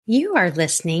You are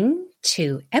listening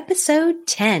to episode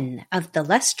 10 of the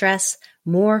Less Stress,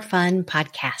 More Fun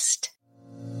podcast.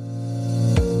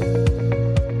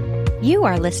 You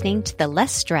are listening to the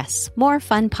Less Stress, More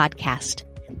Fun podcast.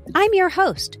 I'm your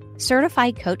host,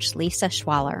 certified coach Lisa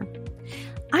Schwaller.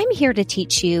 I'm here to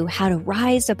teach you how to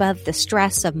rise above the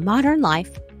stress of modern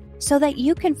life so that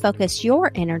you can focus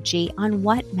your energy on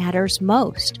what matters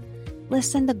most.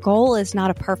 Listen, the goal is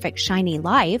not a perfect, shiny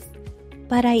life,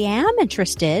 but I am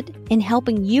interested in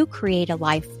helping you create a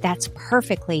life that's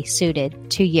perfectly suited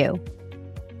to you.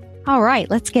 All right,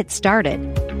 let's get started.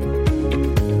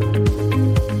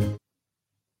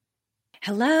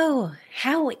 Hello,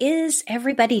 how is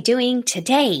everybody doing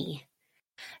today?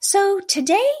 So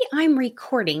today I'm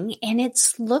recording and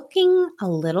it's looking a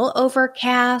little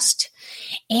overcast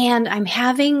and I'm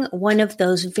having one of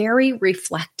those very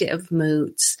reflective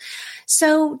moods.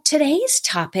 So today's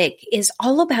topic is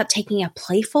all about taking a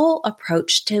playful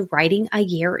approach to writing a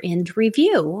year-end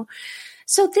review.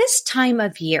 So this time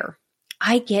of year,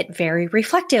 I get very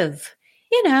reflective.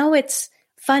 It's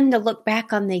fun to look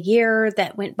back on the year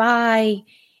that went by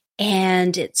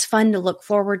and it's fun to look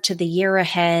forward to the year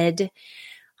ahead.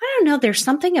 I don't know, there's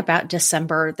something about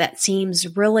December that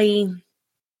seems really,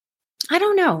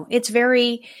 it's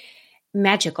very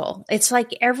magical. It's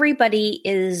like everybody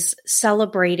is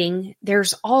celebrating.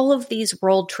 There's all of these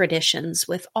world traditions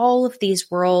with all of these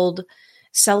world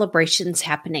celebrations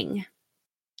happening.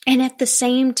 And at the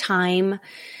same time,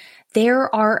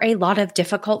 there are a lot of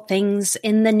difficult things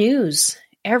in the news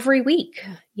every week.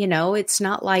 It's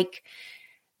not like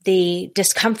the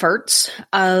discomforts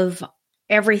of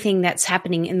everything that's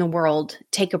happening in the world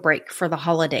take a break for the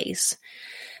holidays.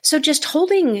 So just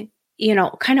holding,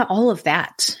 kind of all of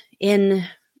that in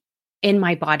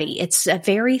my body. It's a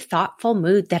very thoughtful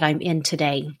mood that I'm in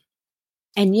today.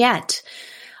 And yet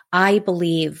I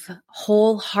believe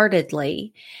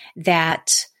wholeheartedly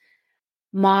that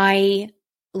my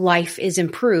life is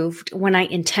improved when I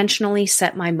intentionally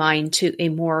set my mind to a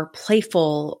more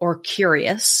playful or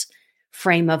curious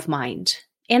frame of mind.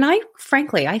 And I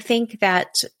think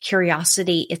that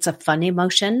curiosity, it's a fun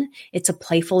emotion. It's a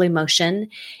playful emotion.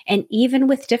 And even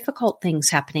with difficult things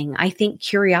happening, I think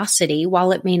curiosity,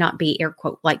 while it may not be air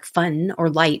quote like fun or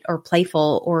light or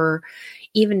playful or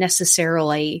even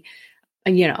necessarily,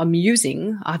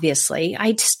 amusing, obviously,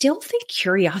 I still think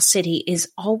curiosity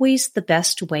is always the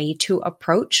best way to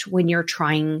approach when you're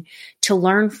trying to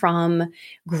learn from,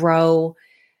 grow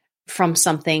from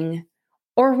something,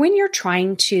 or when you're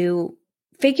trying to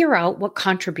figure out what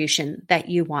contribution that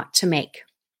you want to make.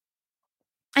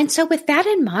 And so with that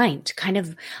in mind,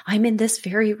 I'm in this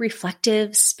very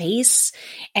reflective space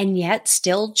and yet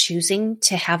still choosing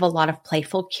to have a lot of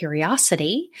playful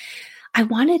curiosity. I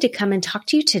wanted to come and talk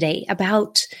to you today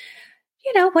about,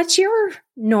 what's your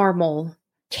normal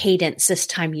cadence this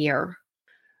time of year?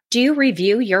 Do you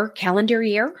review your calendar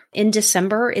year in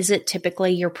December? Is it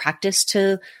typically your practice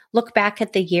to look back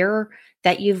at the year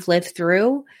that you've lived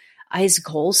through? Is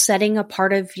goal setting a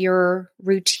part of your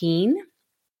routine?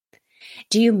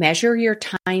 Do you measure your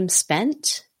time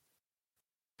spent?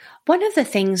 One of the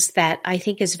things that I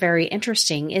think is very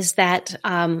interesting is that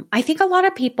I think a lot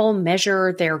of people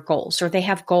measure their goals, or they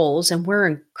have goals, and we're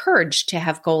encouraged to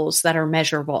have goals that are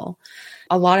measurable.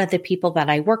 A lot of the people that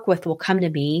I work with will come to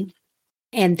me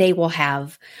and they will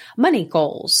have money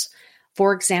goals.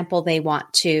 For example, they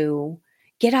want to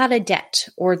get out of debt,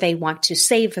 or they want to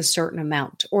save a certain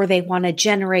amount, or they want to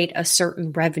generate a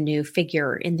certain revenue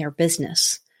figure in their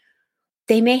business.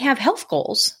 They may have health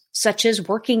goals, such as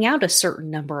working out a certain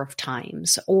number of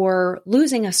times or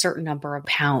losing a certain number of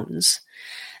pounds.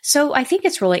 So I think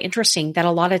it's really interesting that a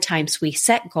lot of times we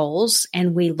set goals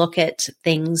and we look at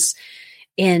things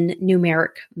in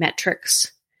numeric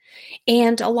metrics.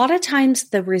 And a lot of times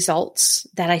the results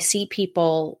that I see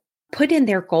people put in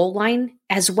their goal line,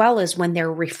 as well as when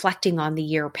they're reflecting on the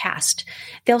year past,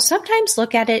 they'll sometimes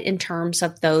look at it in terms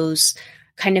of those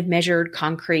kind of measured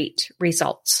concrete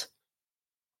results.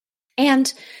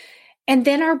 And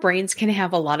then our brains can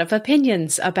have a lot of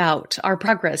opinions about our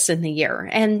progress in the year.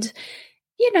 And,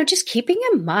 just keeping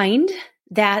in mind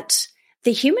that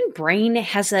the human brain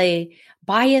has a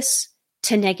bias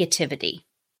to negativity.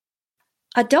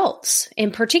 Adults, in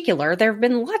particular, there have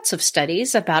been lots of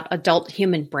studies about adult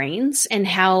human brains and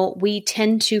how we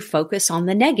tend to focus on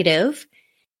the negative.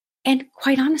 And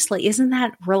quite honestly, isn't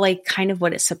that really kind of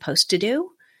what it's supposed to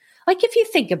do? Like if you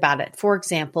think about it, for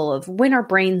example, of when our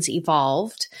brains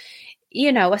evolved,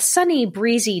 a sunny,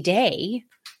 breezy day,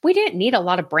 we didn't need a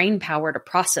lot of brain power to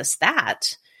process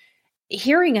that.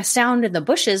 Hearing a sound in the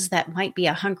bushes that might be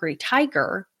a hungry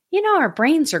tiger, our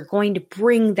brains are going to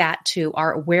bring that to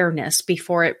our awareness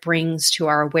before it brings to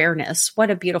our awareness what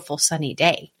a beautiful sunny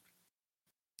day.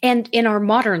 And in our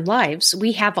modern lives,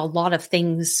 we have a lot of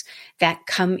things that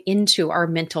come into our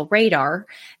mental radar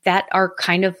that are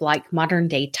kind of like modern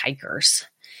day tigers.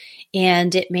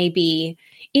 And it may be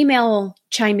email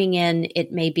chiming in.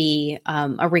 It may be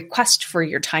a request for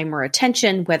your time or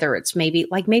attention, whether it's maybe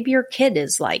your kid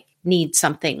is needs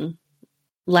something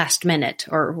last minute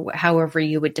or however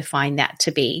you would define that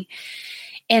to be.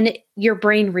 And your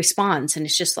brain responds and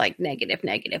it's just like negative,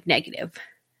 negative, negative.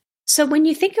 So when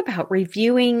you think about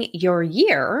reviewing your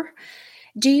year,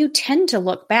 do you tend to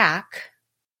look back?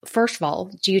 First of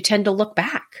all, do you tend to look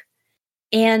back?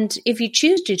 And if you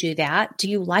choose to do that, do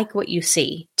you like what you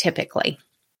see typically?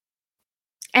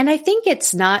 And I think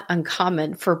it's not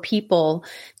uncommon for people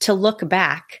to look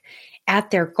back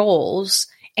at their goals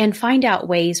and find out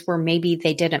ways where maybe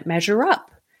they didn't measure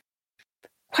up.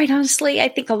 Quite honestly, I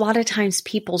think a lot of times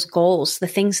people's goals, the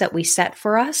things that we set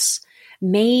for us,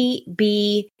 may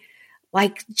be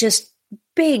just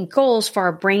big goals for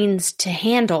our brains to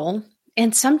handle.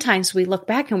 And sometimes we look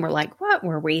back and we're like, what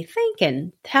were we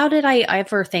thinking? How did I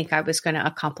ever think I was going to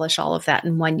accomplish all of that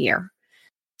in 1 year?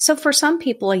 So for some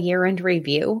people, a year-end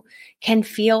review can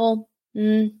feel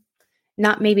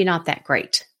not that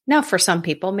great. Now, for some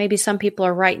people, maybe some people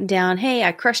are writing down, hey,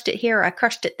 I crushed it here, I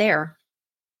crushed it there.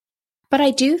 But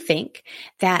I do think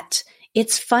that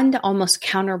it's fun to almost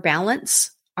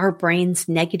counterbalance our brain's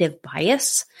negative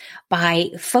bias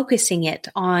by focusing it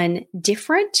on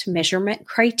different measurement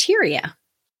criteria.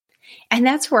 And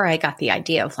that's where I got the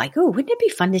idea of wouldn't it be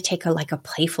fun to take a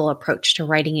playful approach to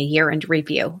writing a year-end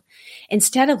review?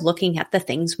 Instead of looking at the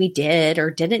things we did or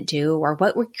didn't do or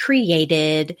what we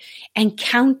created and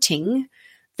counting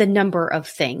the number of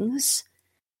things,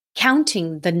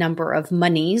 counting the number of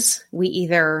monies we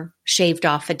either shaved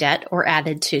off a debt or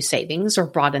added to savings or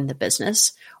brought in the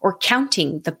business, or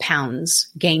counting the pounds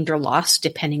gained or lost,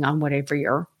 depending on whatever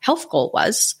your health goal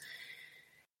was.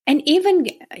 And even,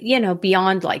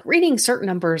 beyond reading certain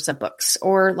numbers of books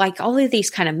or all of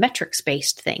these kind of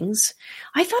metrics-based things,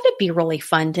 I thought it'd be really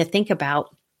fun to think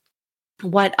about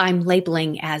what I'm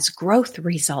labeling as growth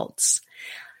results.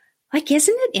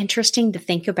 Isn't it interesting to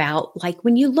think about,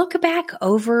 when you look back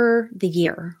over the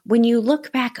year, when you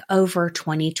look back over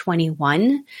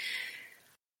 2021,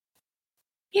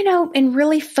 and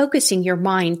really focusing your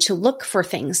mind to look for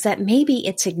things that maybe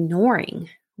it's ignoring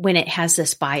when it has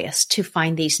this bias to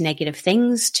find these negative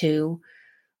things, to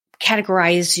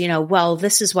categorize, well,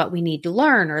 this is what we need to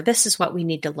learn, or this is what we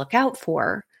need to look out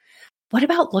for. What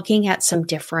about looking at some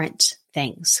different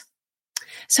things?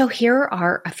 So here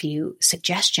are a few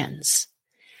suggestions.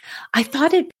 I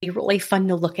thought it'd be really fun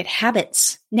to look at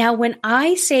habits. Now, when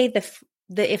I say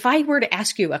if I were to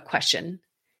ask you a question,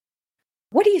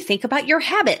 what do you think about your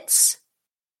habits?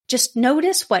 Just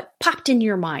notice what popped in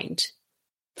your mind.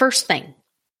 First thing,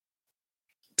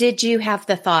 did you have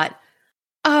the thought,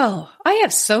 oh, I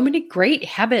have so many great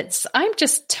habits. I'm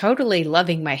just totally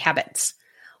loving my habits.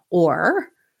 Or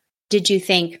did you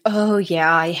think, oh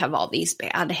yeah, I have all these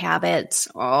bad habits.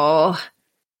 Oh,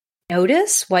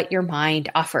 notice what your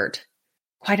mind offered.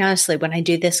 Quite honestly, when I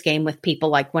do this game with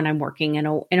people, when I'm working in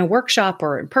a workshop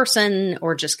or in person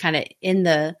or just kind of in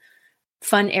the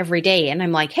fun every day, and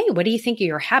I'm like, hey, what do you think of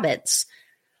your habits?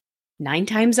 9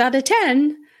 times out of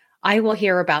 10, I will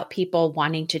hear about people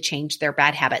wanting to change their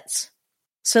bad habits.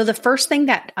 So the first thing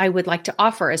that I would like to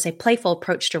offer as a playful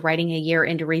approach to writing a year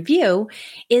into review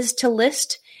is to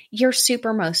list your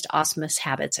super most awesomest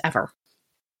habits ever.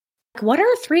 What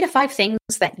are 3 to 5 things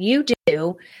that you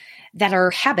do that are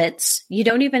habits? You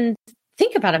don't even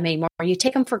think about them anymore. You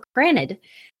take them for granted.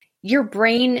 Your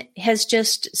brain has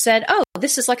just said, oh,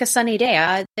 this is like a sunny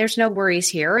day. There's no worries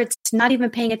here. It's not even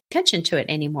paying attention to it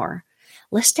anymore.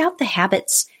 List out the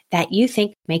habits that you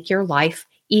think make your life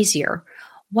easier.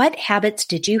 What habits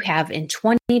did you have in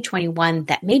 2021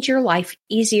 that made your life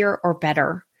easier or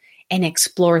better? And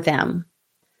explore them.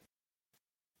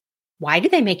 Why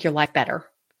did they make your life better?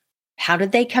 How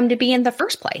did they come to be in the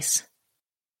first place?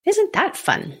 Isn't that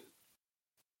fun?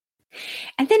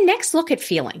 And then next, look at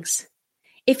feelings.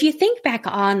 If you think back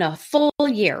on a full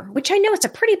year, which I know it's a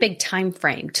pretty big time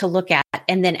frame to look at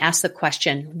and then ask the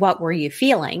question, what were you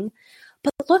feeling?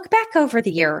 But look back over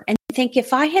the year and think,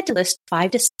 if I had to list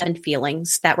 5 to 7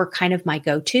 feelings that were kind of my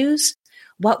go-tos,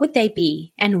 what would they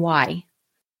be and why?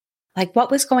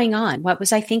 What was going on? What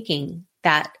was I thinking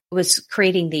that was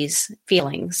creating these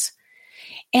feelings?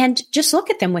 And just look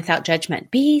at them without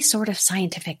judgment. Be sort of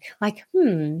scientific.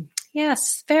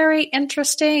 Yes, very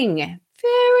interesting.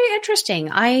 Very interesting.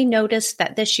 I noticed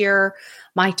that this year,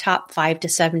 my top 5 to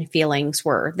 7 feelings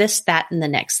were this, that, and the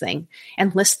next thing,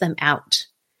 and list them out.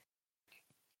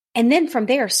 And then from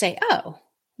there say, oh,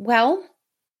 well,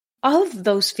 of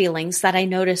those feelings that I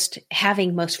noticed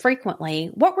having most frequently,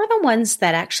 what were the ones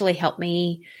that actually helped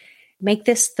me make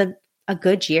this a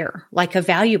good year, like a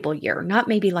valuable year, not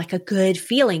maybe like a good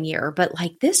feeling year, but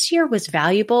like this year was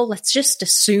valuable. Let's just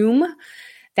assume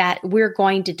that we're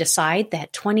going to decide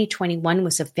that 2021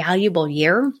 was a valuable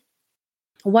year.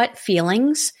 What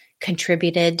feelings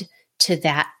contributed to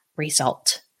that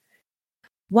result?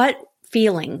 What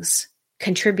feelings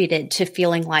contributed to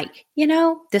feeling like,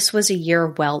 this was a year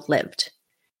well lived?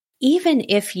 Even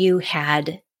if you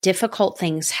had difficult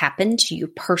things happen to you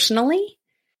personally,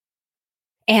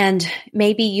 and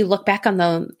maybe you look back on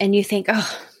them and you think,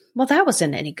 oh, well, that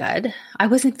wasn't any good. I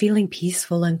wasn't feeling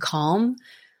peaceful and calm.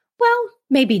 Well,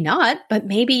 maybe not, but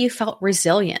maybe you felt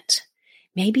resilient.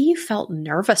 Maybe you felt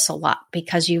nervous a lot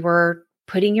because you were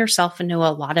putting yourself into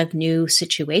a lot of new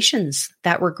situations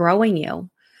that were growing you.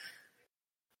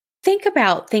 Think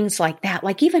about things like that,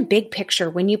 like even big picture,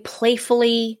 when you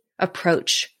playfully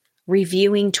approach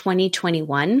reviewing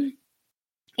 2021,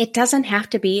 it doesn't have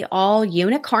to be all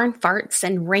unicorn farts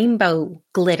and rainbow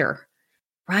glitter,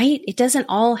 right? It doesn't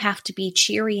all have to be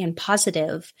cheery and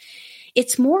positive.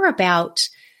 It's more about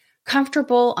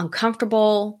comfortable,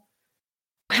 uncomfortable.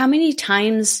 How many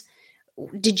times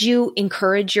did you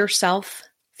encourage yourself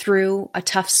through a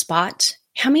tough spot?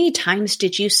 How many times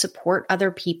did you support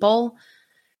other people?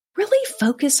 Really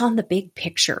focus on the big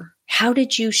picture. How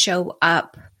did you show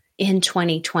up in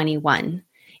 2021?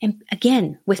 And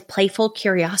again, with playful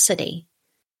curiosity.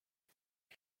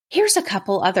 Here's a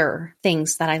couple other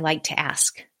things that I like to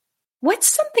ask. What's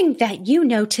something that you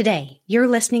know today? You're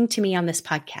listening to me on this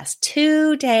podcast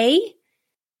today.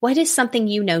 What is something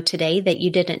you know today that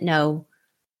you didn't know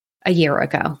a year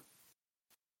ago?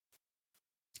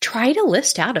 Try to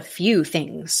list out a few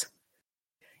things.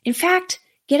 In fact,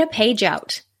 get a page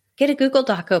out, get a Google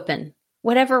Doc open,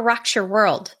 whatever rocks your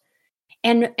world,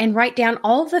 and write down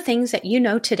all the things that you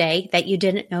know today that you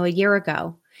didn't know a year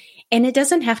ago. And it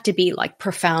doesn't have to be like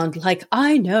profound, like,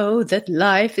 I know that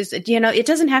life is, it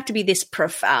doesn't have to be these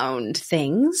profound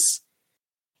things.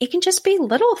 It can just be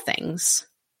little things.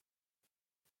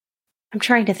 I'm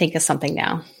trying to think of something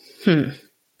now.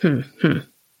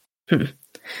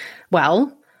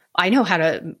 Well, I know how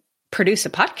to produce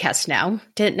a podcast now.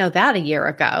 Didn't know that a year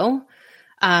ago.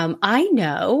 I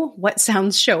know what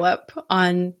sounds show up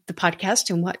on the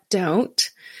podcast and what don't.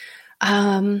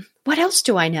 What else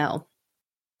do I know?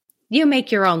 You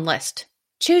make your own list.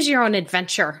 Choose your own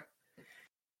adventure.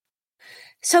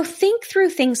 So think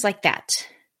through things like that.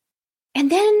 And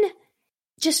then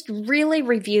just really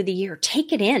review the year.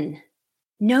 Take it in.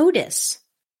 Notice.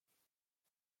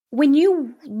 When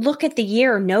you look at the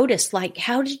year, notice, like,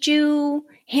 how did you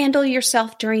handle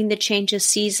yourself during the change of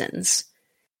seasons?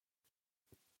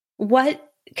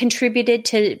 What contributed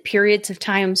to periods of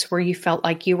times where you felt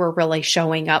like you were really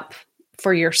showing up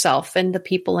for yourself and the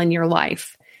people in your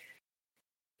life?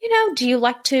 Do you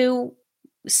like to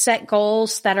set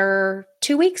goals that are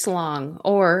 2 weeks long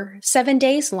or 7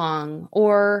 days long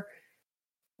or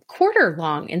quarter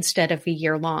long instead of a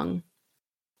year long?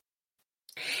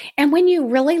 And when you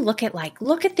really look at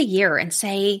the year and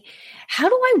say, how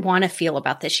do I want to feel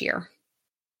about this year?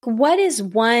 What is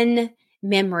one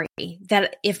memory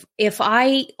that if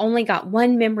I only got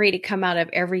one memory to come out of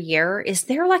every year, is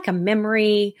there like a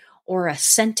memory or a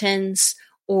sentence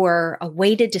or a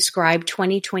way to describe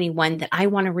 2021 that I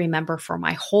want to remember for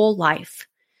my whole life?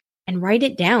 And write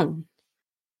it down.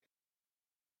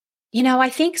 I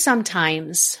think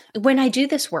sometimes when I do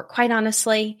this work, quite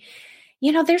honestly,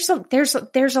 there's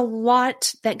a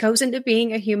lot that goes into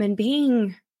being a human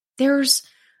being. There's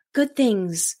good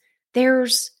things.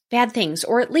 There's bad things,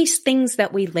 or at least things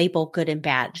that we label good and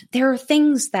bad. There are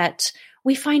things that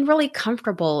we find really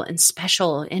comfortable and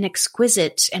special and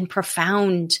exquisite and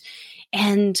profound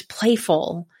and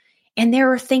playful. And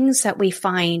there are things that we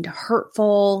find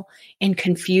hurtful and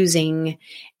confusing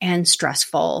and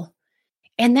stressful.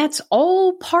 And that's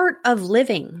all part of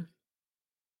living.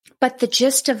 But the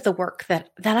gist of the work that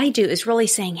I do is really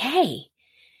saying, hey,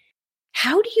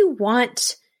 how do you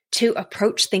want to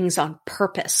approach things on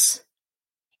purpose?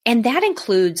 And that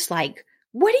includes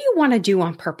what do you want to do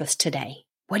on purpose today?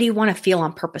 What do you want to feel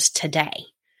on purpose today?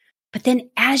 But then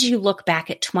as you look back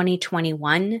at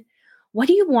 2021, what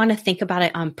do you want to think about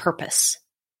it on purpose?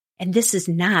 And this is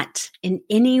not in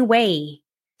any way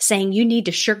saying you need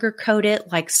to sugarcoat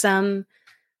it like some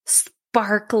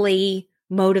sparkly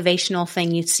motivational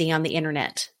thing you see on the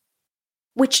internet.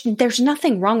 which there's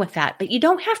nothing wrong with that, but you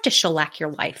don't have to shellac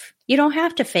your life. You don't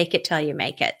have to fake it till you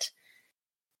make it.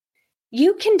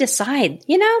 You can decide,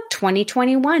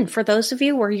 2021, for those of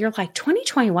you where you're like,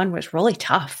 2021 was really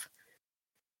tough,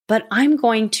 but I'm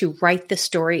going to write the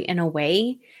story in a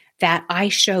way that I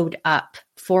showed up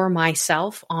for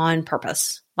myself on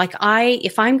purpose. Like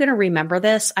if I'm going to remember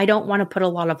this, I don't want to put a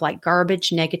lot of like garbage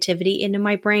negativity into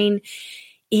my brain.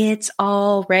 It's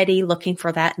already looking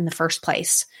for that in the first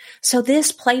place. So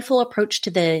this playful approach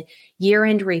to the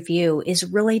year-end review is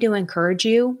really to encourage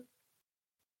you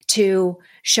to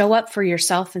show up for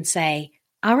yourself and say,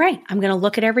 all right, I'm going to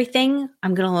look at everything.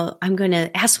 I'm going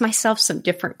to ask myself some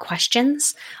different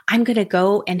questions. I'm going to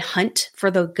go and hunt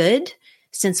for the good,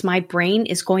 since my brain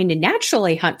is going to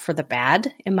naturally hunt for the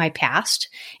bad in my past.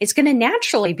 It's going to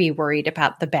naturally be worried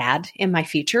about the bad in my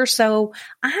future. So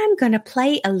I'm going to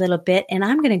play a little bit, and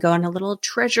I'm going to go on a little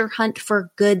treasure hunt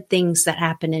for good things that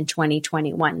happened in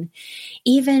 2021.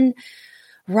 Even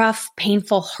rough,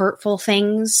 painful, hurtful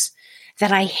things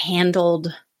that I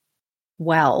handled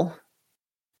well.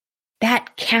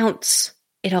 That counts.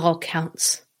 It all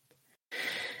counts.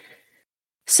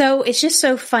 So it's just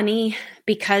so funny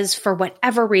because for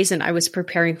whatever reason, I was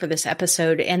preparing for this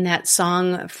episode and that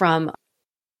song from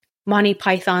Monty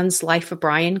Python's Life of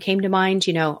Brian came to mind,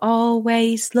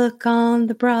 always look on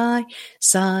the bright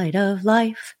side of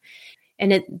life.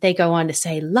 And they go on to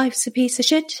say, life's a piece of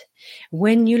shit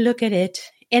when you look at it.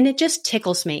 And it just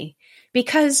tickles me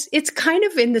because it's kind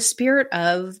of in the spirit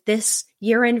of this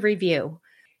year-end review.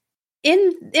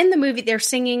 In the movie,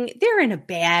 they're in a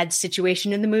bad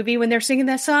situation in the movie when they're singing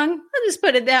that song. I'll just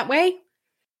put it that way.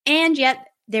 And yet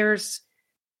there's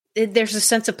a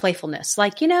sense of playfulness.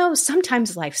 Like,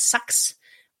 sometimes life sucks,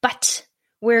 but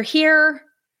we're here.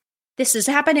 This is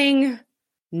happening.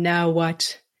 Now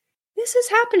what? This is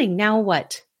happening. Now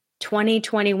what?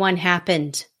 2021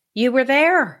 happened. You were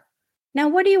there. Now,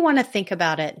 what do you want to think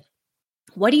about it?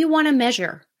 What do you want to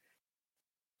measure?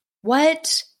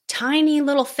 What tiny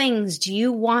little things do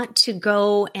you want to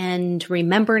go and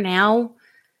remember now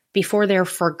before they're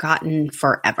forgotten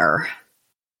forever?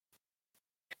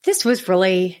 This was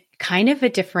really kind of a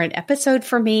different episode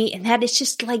for me, and that it's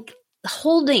just like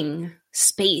holding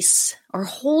space or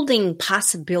holding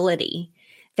possibility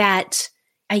that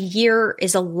a year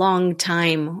is a long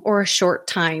time or a short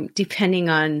time, depending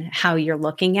on how you're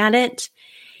looking at it.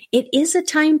 It is a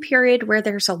time period where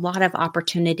there's a lot of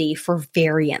opportunity for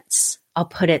variance. I'll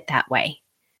put it that way.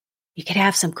 You could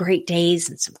have some great days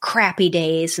and some crappy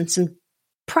days and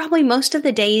probably most of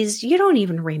the days you don't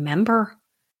even remember.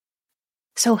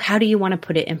 So how do you want to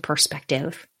put it in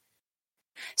perspective?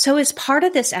 So as part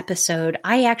of this episode,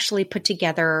 I actually put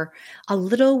together a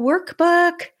little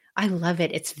workbook. I love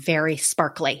it. It's very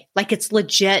sparkly. Like it's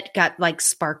legit got like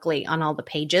sparkly on all the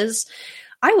pages.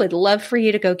 I would love for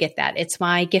you to go get that. It's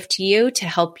my gift to you to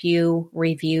help you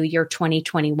review your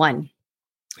 2021.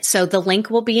 So the link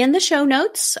will be in the show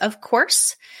notes, of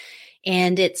course,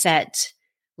 and it's at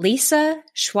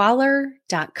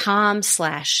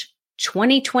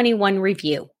lisaschwaller.com/2021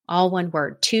 review, all one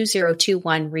word,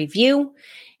 2021 review.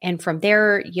 And from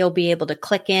there, you'll be able to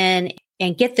click in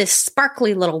and get this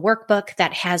sparkly little workbook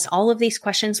that has all of these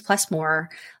questions plus more,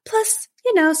 plus,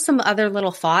 some other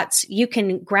little thoughts. You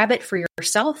can grab it for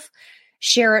yourself,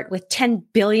 share it with 10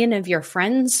 billion of your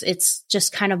friends. It's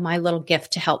just kind of my little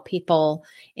gift to help people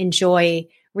enjoy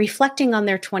reflecting on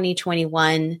their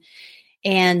 2021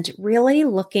 and really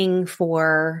looking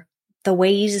for the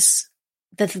ways,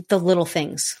 the little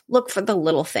things. Look for the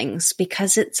little things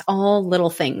because it's all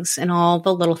little things and all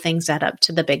the little things add up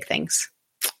to the big things,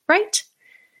 right?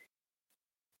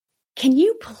 Can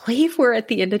you believe we're at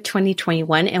the end of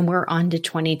 2021 and we're on to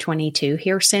 2022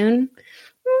 here soon?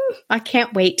 I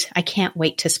can't wait. I can't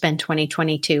wait to spend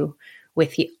 2022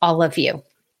 with you, all of you.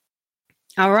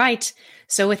 All right.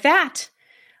 So with that,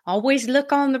 always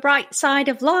look on the bright side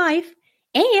of life,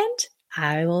 and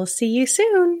I will see you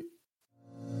soon.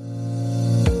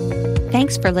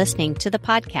 Thanks for listening to the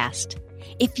podcast.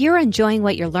 If you're enjoying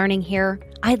what you're learning here,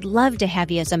 I'd love to have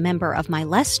you as a member of my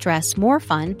Less Stress, More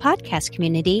Fun podcast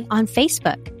community on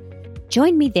Facebook.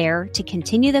 Join me there to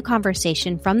continue the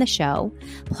conversation from the show,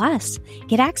 plus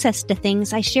get access to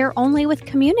things I share only with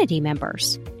community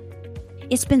members.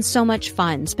 It's been so much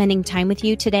fun spending time with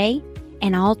you today,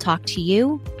 and I'll talk to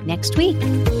you next week.